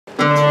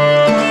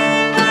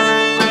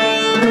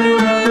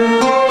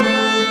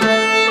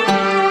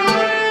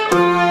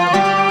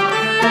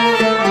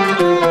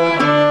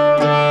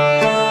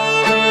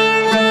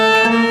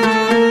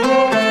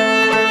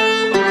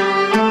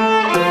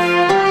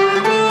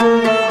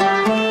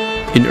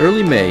In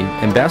early May,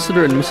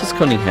 Ambassador and Mrs.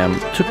 Cunningham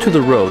took to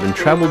the road and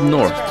traveled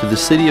north to the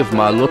city of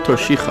Alot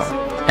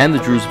and the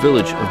Druze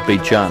village of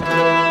Beit-Gan.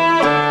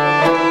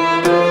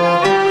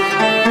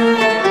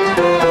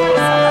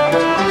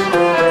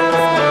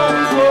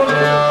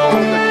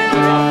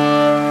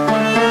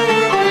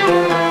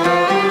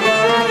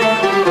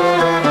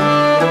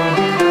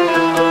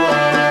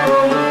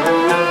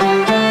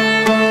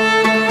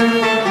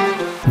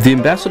 The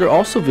ambassador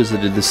also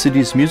visited the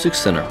city's music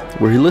center,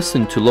 where he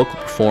listened to local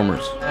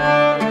performers.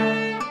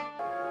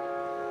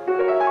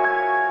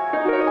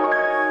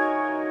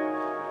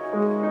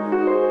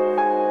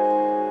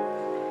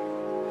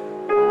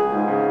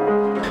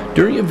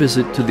 During a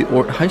visit to the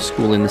Ort High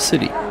School in the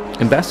city,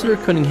 Ambassador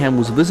Cunningham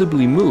was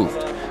visibly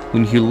moved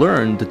when he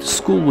learned that the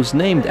school was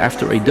named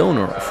after a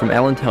donor from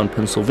Allentown,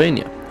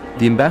 Pennsylvania,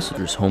 the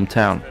ambassador's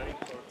hometown.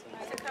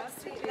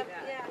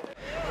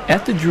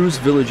 At the Druze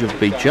village of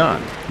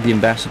Beit-Gan, the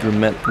ambassador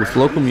met with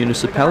local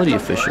municipality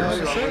officials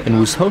and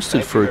was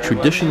hosted for a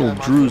traditional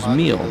Druze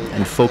meal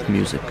and folk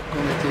music.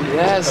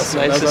 Yes,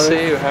 nice to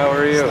see you. How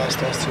are you?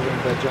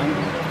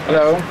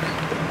 Hello.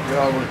 You're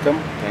all welcome.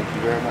 Thank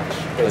you very much.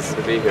 Nice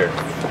to be here.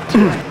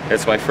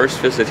 It's my first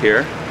visit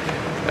here.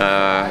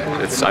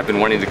 I've been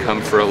wanting to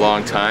come for a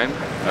long time.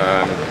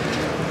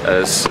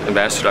 As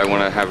ambassador, I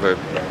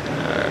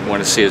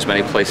want to see as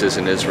many places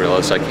in Israel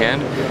as I can,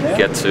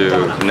 get to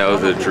know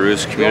the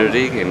Druze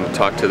community and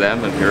talk to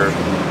them and hear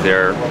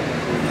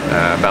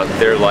about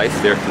their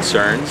life, their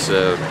concerns,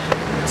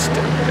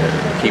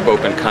 keep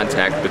open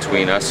contact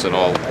between us and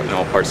all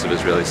parts of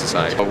Israeli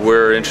society.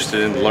 We're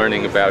interested in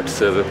learning about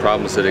the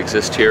problems that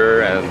exist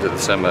here and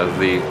some of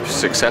the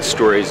success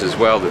stories as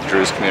well that the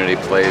Druze community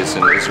plays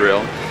in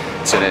Israel.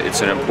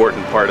 It's an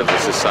important part of the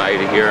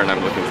society here, and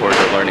I'm looking forward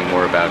to learning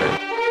more about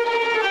it.